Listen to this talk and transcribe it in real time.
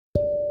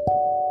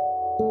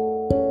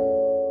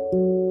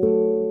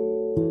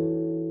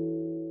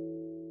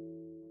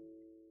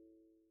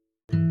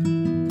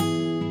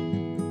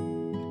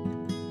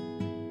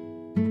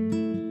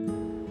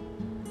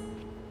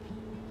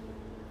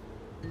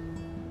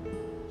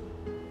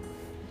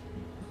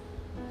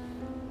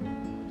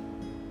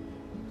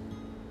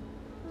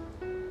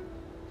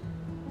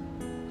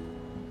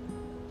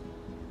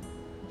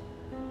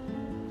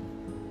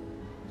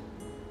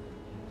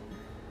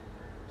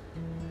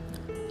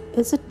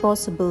Is it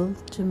possible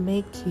to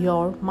make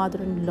your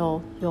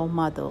mother-in-law your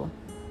mother?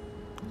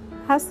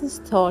 Has this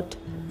thought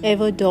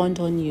ever dawned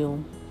on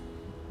you?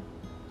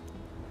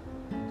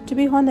 To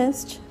be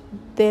honest,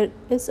 there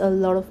is a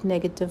lot of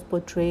negative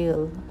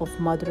portrayal of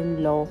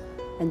mother-in-law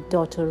and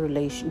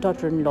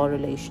daughter-in-law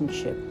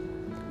relationship.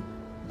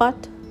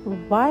 But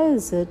why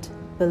is it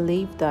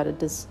believed that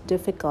it is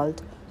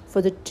difficult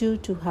for the two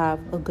to have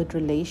a good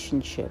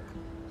relationship?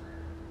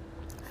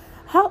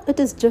 How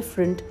it is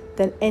different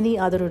than any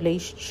other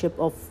relationship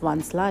of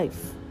one's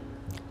life?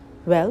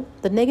 Well,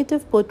 the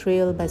negative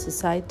portrayal by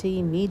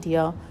society,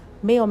 media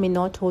may or may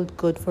not hold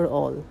good for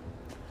all.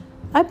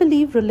 I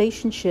believe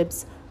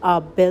relationships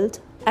are built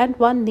and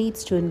one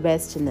needs to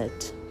invest in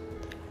it.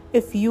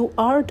 If you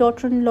are a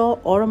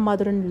daughter-in-law or a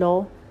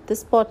mother-in-law,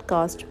 this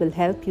podcast will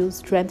help you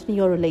strengthen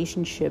your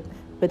relationship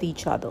with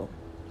each other.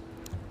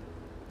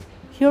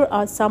 Here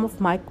are some of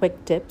my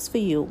quick tips for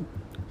you.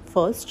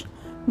 First,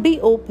 be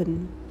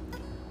open.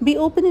 Be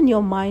open in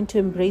your mind to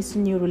embrace a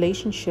new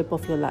relationship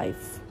of your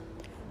life.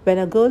 When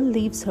a girl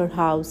leaves her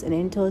house and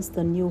enters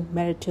the new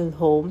marital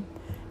home,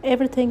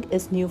 everything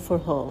is new for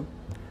her.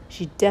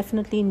 She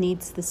definitely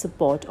needs the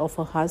support of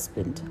her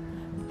husband,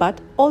 but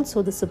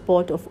also the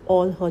support of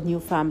all her new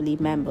family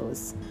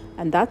members.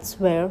 And that's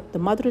where the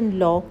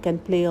mother-in-law can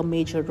play a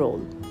major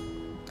role.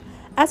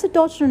 As a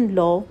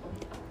daughter-in-law,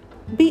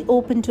 be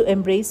open to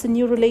embrace the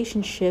new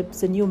relationships,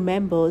 the new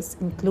members,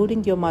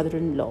 including your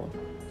mother-in-law.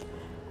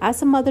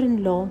 As a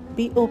mother-in-law,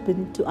 be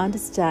open to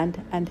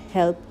understand and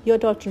help your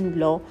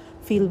daughter-in-law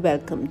feel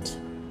welcomed.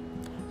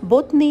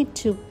 Both need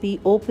to be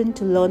open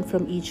to learn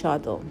from each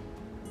other.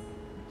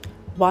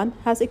 One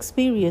has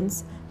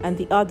experience and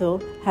the other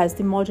has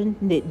the modern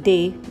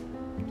day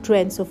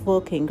trends of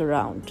working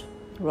around,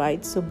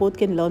 right? So both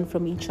can learn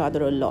from each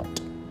other a lot.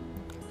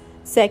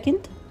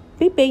 Second,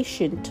 be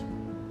patient.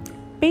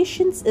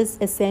 Patience is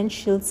an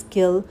essential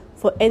skill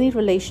for any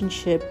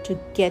relationship to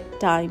get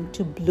time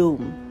to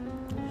bloom.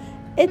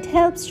 It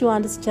helps to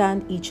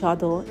understand each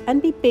other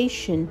and be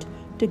patient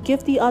to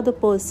give the other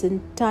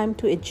person time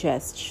to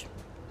adjust.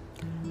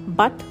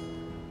 But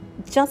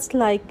just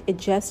like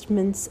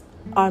adjustments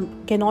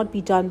cannot be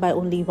done by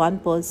only one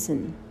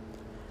person,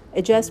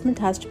 adjustment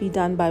has to be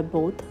done by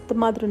both the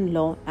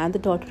mother-in-law and the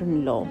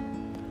daughter-in-law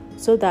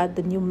so that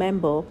the new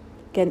member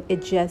can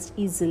adjust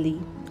easily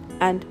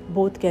and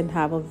both can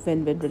have a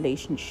win-win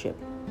relationship.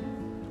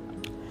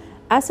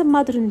 As a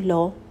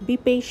mother-in-law, be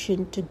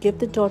patient to give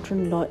the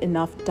daughter-in-law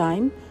enough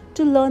time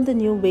to learn the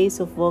new ways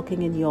of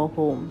working in your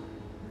home.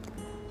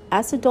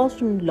 As a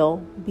daughter-in-law,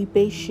 be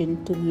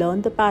patient to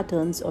learn the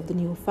patterns of the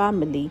new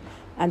family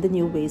and the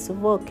new ways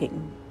of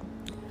working.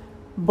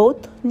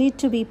 Both need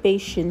to be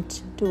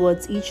patient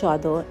towards each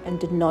other and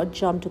do not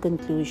jump to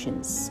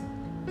conclusions.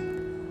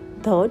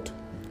 Third,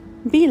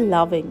 be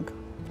loving.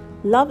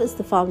 Love is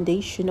the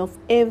foundation of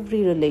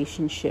every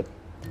relationship.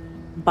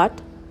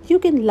 But you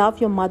can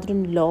love your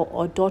mother-in-law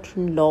or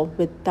daughter-in-law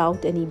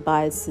without any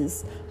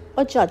biases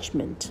or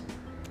judgment.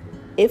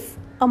 If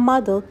a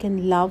mother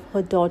can love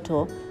her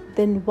daughter,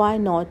 then why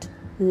not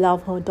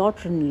love her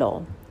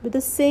daughter-in-law with the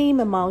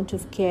same amount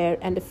of care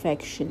and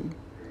affection?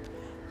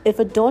 If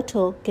a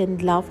daughter can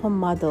love her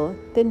mother,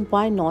 then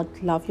why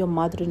not love your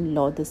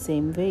mother-in-law the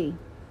same way?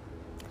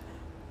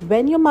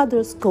 When your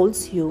mother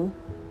scolds you,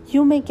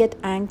 you may get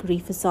angry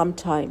for some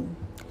time,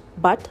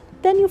 but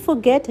then you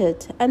forget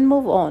it and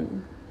move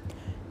on.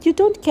 You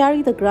don't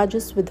carry the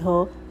grudges with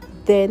her,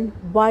 then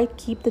why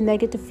keep the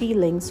negative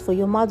feelings for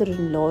your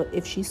mother-in-law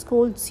if she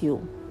scolds you?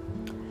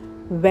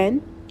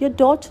 When your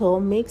daughter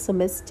makes a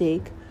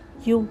mistake,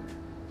 you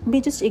may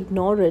just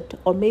ignore it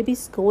or maybe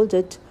scold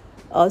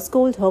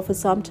her for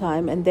some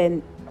time and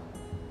then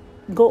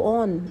go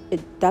on.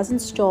 It doesn't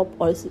stop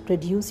or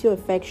reduce your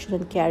affection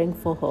and caring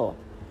for her.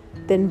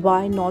 Then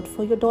why not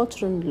for your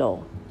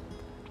daughter-in-law?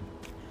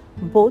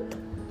 Both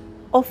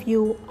of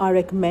you are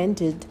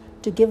recommended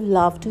to give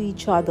love to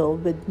each other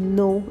with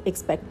no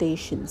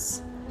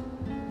expectations.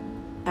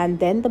 And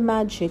then the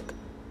magic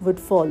would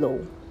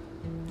follow.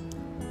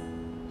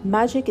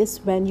 Magic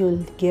is when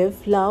you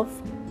give love,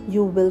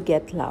 you will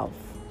get love.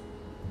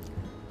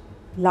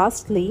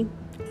 Lastly,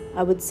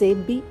 I would say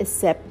be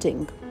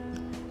accepting.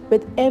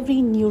 With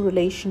every new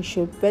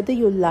relationship, whether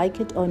you like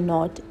it or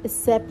not,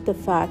 accept the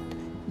fact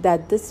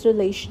that this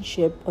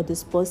relationship or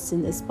this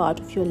person is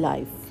part of your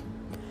life.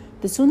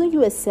 The sooner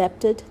you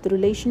accept it, the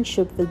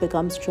relationship will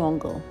become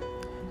stronger.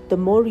 The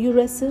more you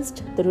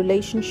resist, the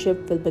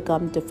relationship will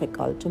become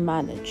difficult to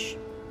manage.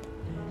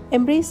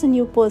 Embrace a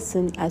new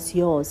person as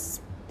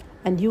yours,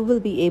 and you will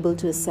be able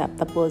to accept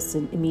the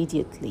person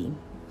immediately.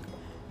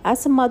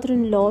 As a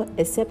mother-in-law,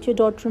 accept your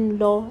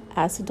daughter-in-law.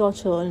 As a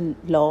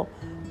daughter-in-law,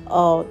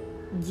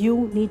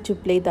 you need to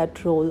play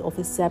that role of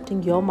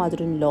accepting your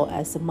mother-in-law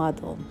as a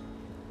mother.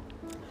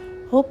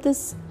 Hope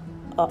this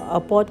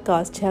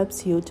podcast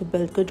helps you to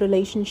build good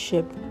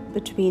relationship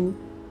between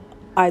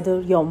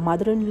either your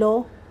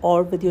mother-in-law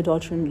or with your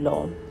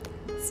daughter-in-law.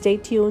 Stay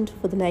tuned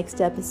for the next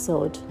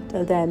episode.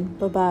 Till then,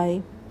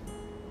 bye-bye.